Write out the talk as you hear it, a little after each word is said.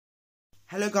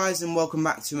Hello guys and welcome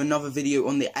back to another video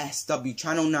on the SW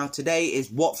channel. Now today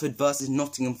is Watford versus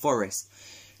Nottingham Forest.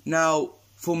 Now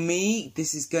for me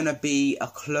this is going to be a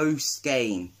close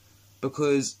game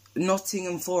because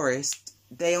Nottingham Forest,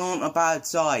 they aren't a bad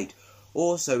side.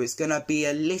 Also it's going to be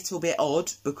a little bit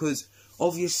odd because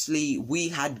obviously we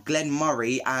had Glenn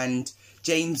Murray and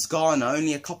James Garner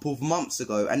only a couple of months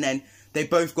ago, and then they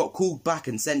both got called back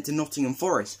and sent to Nottingham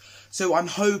Forest. So I'm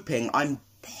hoping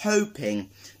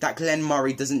that Glenn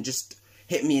Murray doesn't just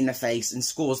hit me in the face and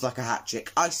scores like a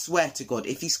hat-trick. I swear to God,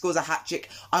 if he scores a hat-trick,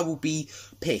 I will be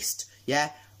pissed, yeah?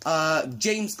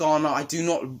 James Garner, I do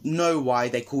not know why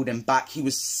they called him back. He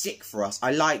was sick for us.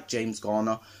 I like James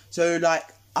Garner. So, like,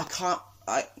 I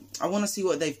want to see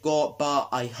what they've got, but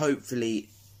hopefully,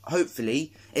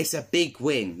 it's a big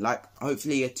win. Like,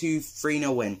 hopefully a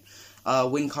 2-3-0 win.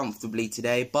 Win comfortably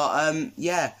today. But,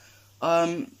 yeah,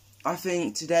 I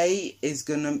think today is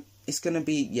it's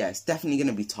definitely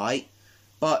gonna be tight,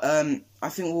 but I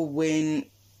think we'll win.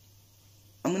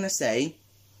 I'm gonna say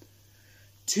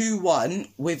 2-1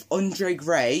 with Andre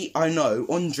Gray. I know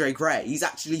Andre Gray, he's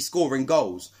actually scoring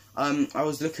goals. I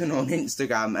was looking on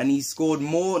Instagram and he's scored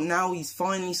more. Now he's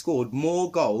finally scored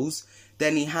more goals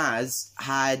than he has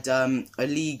had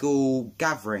illegal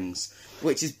gatherings,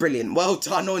 which is brilliant. Well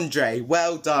done, Andre.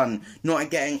 Well done.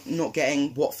 Not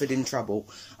getting Watford in trouble.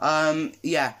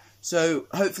 Yeah. So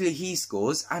hopefully he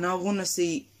scores, and I want to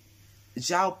see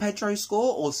João Pedro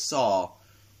score or Sarr,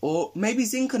 or maybe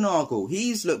Zinkernagel.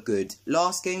 He's looked good.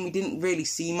 Last game we didn't really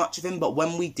see much of him, but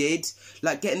when we did,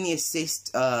 like getting the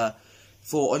assist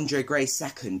for Andre Gray's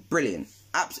second, brilliant.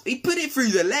 He put it through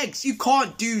the legs. You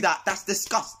can't do that. That's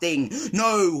disgusting.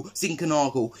 No,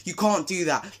 Zinkernagel, you can't do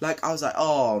that. Like, I was like,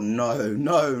 oh,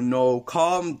 no.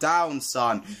 Calm down,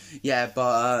 son. Yeah,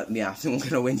 but, yeah, I think we're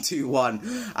going to win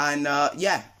 2-1. And,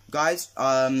 yeah, guys,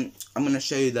 I'm going to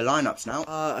show you the lineups now.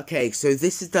 Okay, so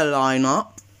this is the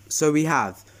lineup. So we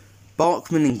have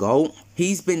Barkman in goal.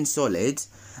 He's been solid.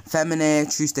 Femine,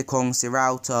 Trustekong,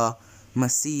 Sirauta,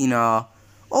 Messina.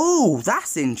 Oh,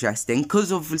 that's interesting, because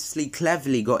obviously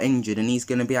Cleverley got injured and he's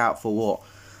going to be out for what,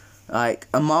 like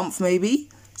a month maybe?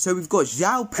 So we've got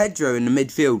João Pedro in the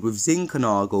midfield with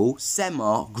Zinkernagel,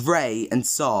 Sema, Gray and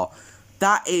Sarr.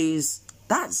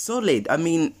 That's solid. I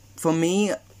mean, for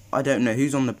me, I don't know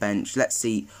who's on the bench. Let's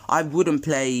see. I wouldn't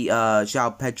play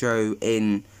João Pedro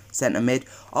in centre mid.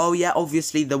 Oh yeah,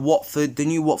 obviously the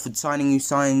new Watford signing who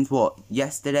signed what,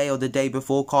 yesterday or the day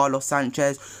before, Carlos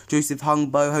Sanchez, Joseph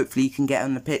Hungbo. Hopefully he can get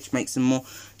on the pitch, make some more.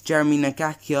 Jeremy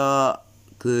Nagakia,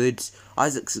 good.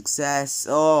 Isaac Success,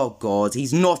 oh god,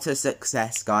 he's not a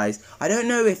success, guys. I don't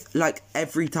know if, like,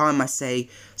 every time I say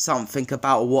something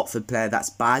about a Watford player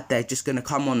that's bad, they're just going to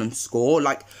come on and score.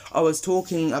 Like, I was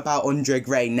talking about Andre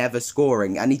Gray never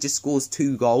scoring, and he just scores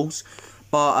 2 goals.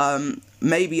 But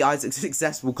maybe Isaac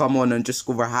Success will come on and just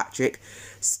score a hat-trick.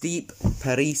 Steep,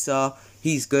 Parisa,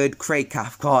 he's good. Craig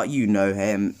Cathcart, you know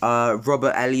him.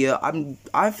 Robert Elliott,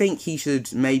 I think he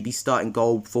should maybe start in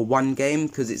goal for one game,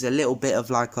 because it's a little bit of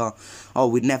like a, oh,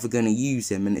 we're never going to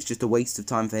use him, and it's just a waste of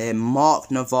time for him.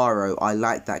 Mark Navarro, I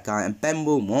like that guy. And Ben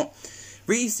Wilmot.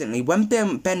 Recently, when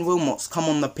Ben Wilmot's come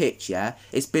on the pitch, yeah,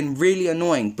 it's been really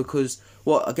annoying because,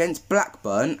 what, against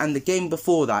Blackburn and the game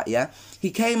before that, yeah, he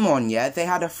came on, yeah, they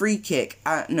had a free kick,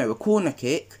 a corner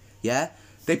kick, yeah,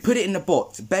 they put it in the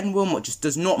box. Ben Wilmot just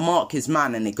does not mark his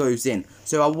man and it goes in.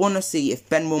 So I want to see if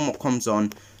Ben Wilmot comes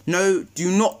on. No,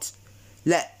 do not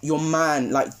let your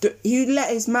man, like, he let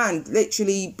his man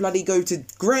literally bloody go to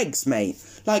Greg's, mate.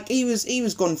 Like, he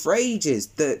was gone for ages.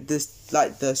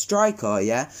 The striker,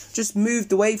 yeah, just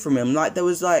moved away from him. Like, there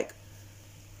was, like,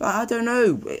 I don't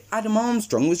know, Adam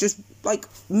Armstrong was just, like,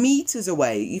 meters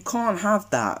away. You can't have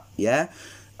that, yeah?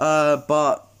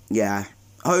 But, yeah,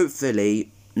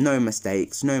 hopefully, no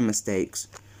mistakes. So,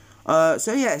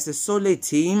 yeah, it's a solid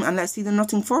team, and let's see the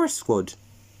Nottingham Forest squad.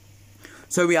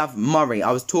 So we have Murray.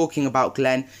 I was talking about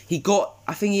Glenn.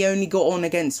 I think he only got on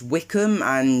against Wickham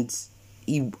and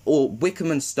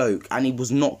Stoke, and he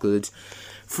was not good.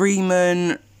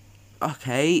 Freeman,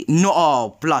 okay,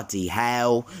 oh, bloody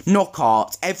hell.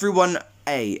 Knockout, everyone,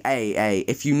 hey,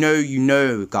 if you know, you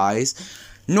know, guys.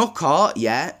 Knockout,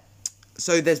 yeah.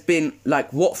 So there's been,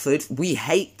 like, Watford, we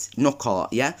hate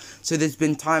Knockout, yeah. So there's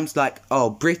been times like,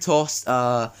 oh, Britos,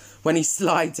 when he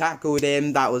slide tackled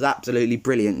him, that was absolutely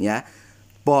brilliant, yeah.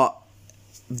 But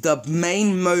the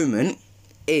main moment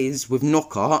is with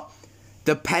Knockout,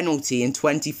 the penalty in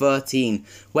 2013,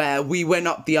 where we went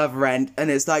up the other end, and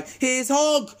it's like, here's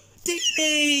Hogg,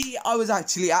 Dini! I was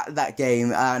actually at that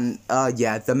game, and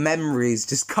yeah, the memories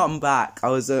just come back.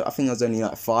 I think I was only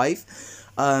like 5.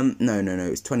 No, it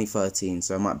was 2013,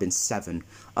 so it might have been 7.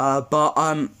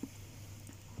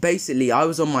 Basically, I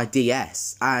was on my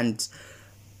DS, and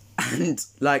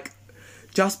like,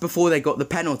 just before they got the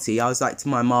penalty, I was like to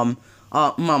my mum,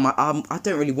 Mum, I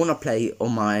don't really want to play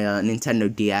on my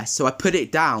Nintendo DS, so I put it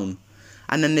down,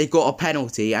 and then they got a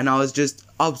penalty, and I was just,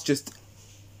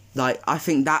 like, I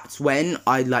think that's when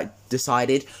I, like,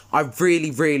 decided I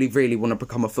really, really, really want to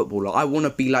become a footballer. I want to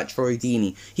be like Troy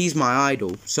Deeney. He's my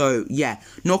idol. So, yeah,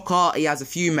 Knockout, he has a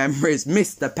few memories,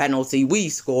 missed the penalty, we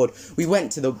scored, we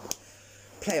went to the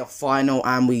playoff final,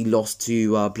 and we lost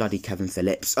to bloody Kevin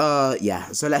Phillips. Yeah,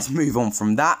 so let's move on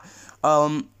from that.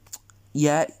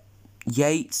 Yeah,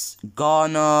 Yates,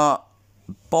 Garner,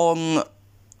 Bong.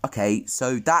 Okay,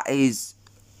 so that is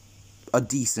a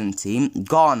decent team.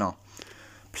 Garner,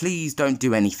 please don't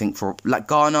do anything for, like,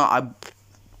 Garner,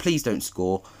 please don't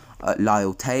score.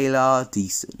 Lyle Taylor,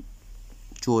 decent.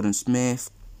 Jordan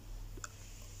Smith.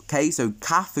 Okay, so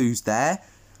Cafu's there.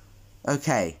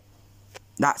 Okay,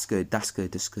 that's good.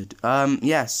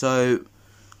 Yeah, so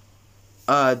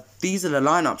these are the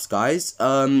lineups, guys.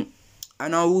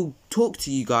 And I will talk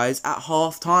to you guys at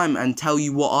half-time and tell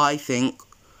you what I think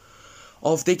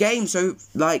of the game. So,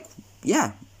 like,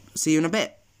 yeah, see you in a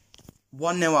bit.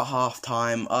 1-0 at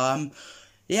half-time.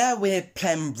 Yeah, we're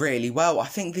playing really well. I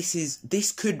think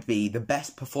this could be the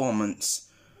best performance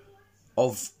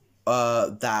of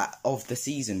the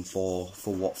season for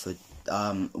Watford.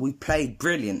 We played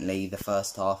brilliantly the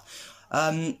first half.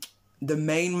 The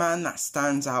main man that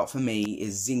stands out for me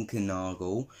is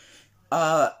Zinkernagel.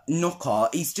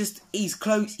 Knockout, he's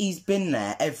close, he's been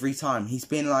there every time. He's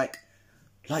been like,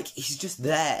 he's just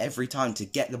there every time to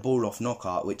get the ball off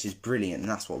Knockout, which is brilliant,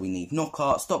 and that's what we need.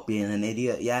 Knockout, stop being an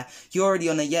idiot, yeah? You're already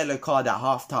on a yellow card at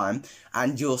half-time,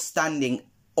 and you're standing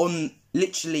on,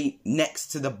 literally next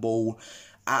to the ball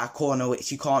at a corner,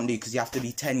 which you can't do because you have to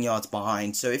be 10 yards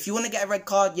behind. So if you want to get a red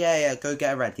card, yeah, go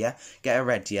get a red, yeah? Get a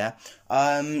red, yeah?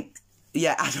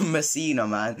 Yeah, Adam Messina,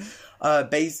 man.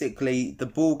 Basically, the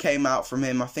ball came out from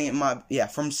him. I think it might, yeah,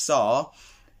 from Sarr.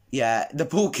 Yeah, the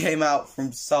ball came out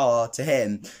from Sarr to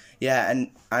him. Yeah,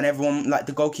 and everyone, like,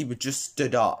 the goalkeeper just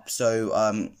stood up.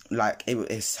 So, like,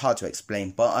 it's hard to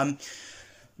explain. But,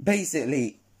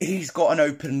 basically, he's got an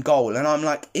open goal. And I'm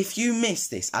like, if you miss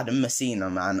this, Adam Messina,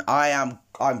 man, I'm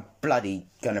bloody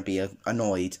gonna be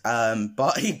annoyed.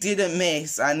 But he didn't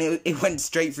miss, and it went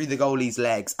straight through the goalie's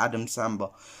legs, Adam Samba.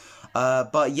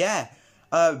 But, yeah.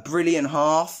 Brilliant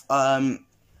half. I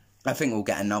think we'll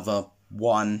get another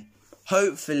one.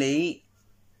 Hopefully,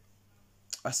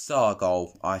 a Sarr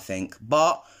goal, I think.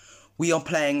 But we are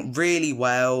playing really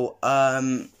well.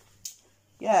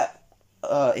 Yeah,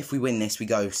 if we win this, we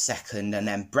go second. And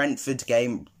then Brentford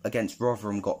game against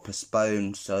Rotherham got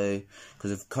postponed. So,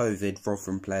 because of COVID,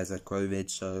 Rotherham players had COVID.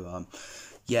 So,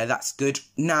 yeah, that's good.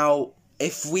 Now,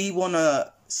 if we want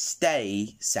to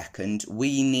stay second,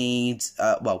 we need,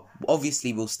 well,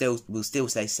 obviously we'll still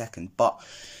stay second, but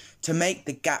to make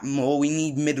the gap more, we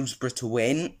need Middlesbrough to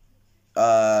win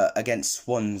against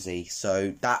Swansea.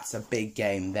 So that's a big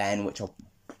game then, which I'll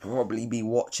probably be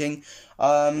watching.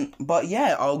 But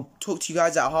yeah, I'll talk to you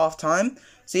guys at half-time.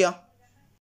 See ya.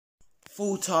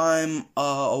 Full time,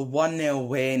 a 1-0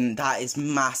 win. That is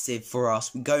massive for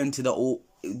us. We go into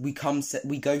we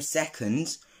go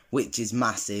second, which is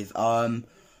massive.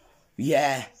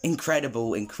 Yeah,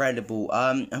 incredible. It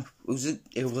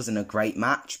wasn't a great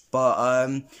match, but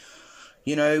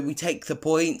you know, we take the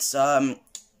points. The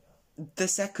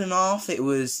second half, it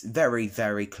was very,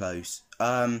 very close.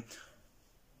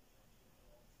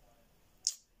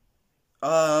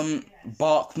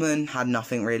 Barkman had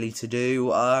nothing really to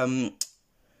do.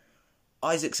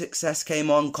 Isaac's success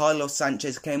came on. Carlos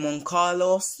Sanchez came on.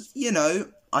 Carlos, you know,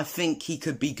 I think he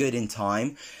could be good in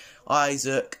time.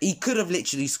 Isaac, he could have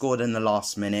literally scored in the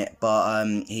last minute, but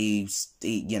he's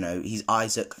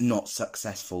Isaac, not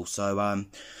successful. So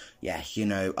yeah, you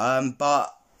know,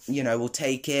 but you know, we'll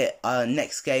take it.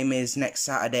 Next game is next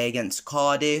Saturday against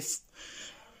Cardiff.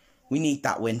 We need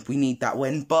that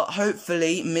win. But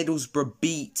hopefully Middlesbrough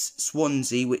beat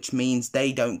Swansea, which means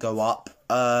they don't go up.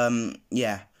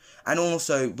 Yeah, and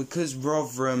also because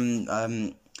Rotherham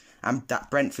and that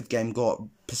Brentford game got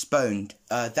postponed,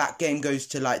 that game goes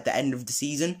to like the end of the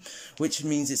season, which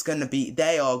means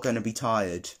they are gonna be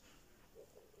tired.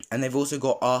 And they've also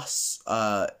got us,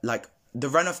 like the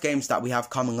run of games that we have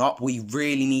coming up, we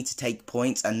really need to take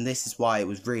points, and this is why it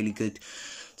was really good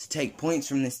to take points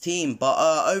from this team. But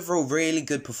overall, really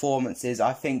good performances.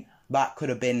 I think that could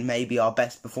have been maybe our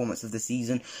best performance of the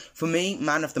season. For me,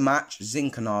 man of the match,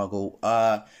 Zinkernagel.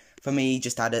 For me,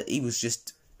 he was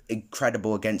just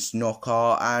incredible against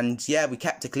Knockout, and yeah, we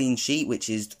kept a clean sheet, which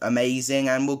is amazing,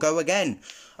 and we'll go again.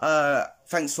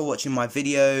 Thanks for watching my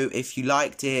video. If you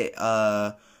liked it,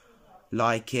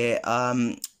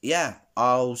 yeah,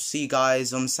 I'll see you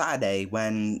guys on Saturday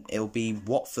when it'll be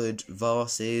Watford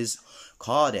versus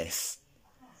Cardiff.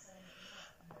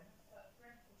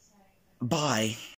 Bye.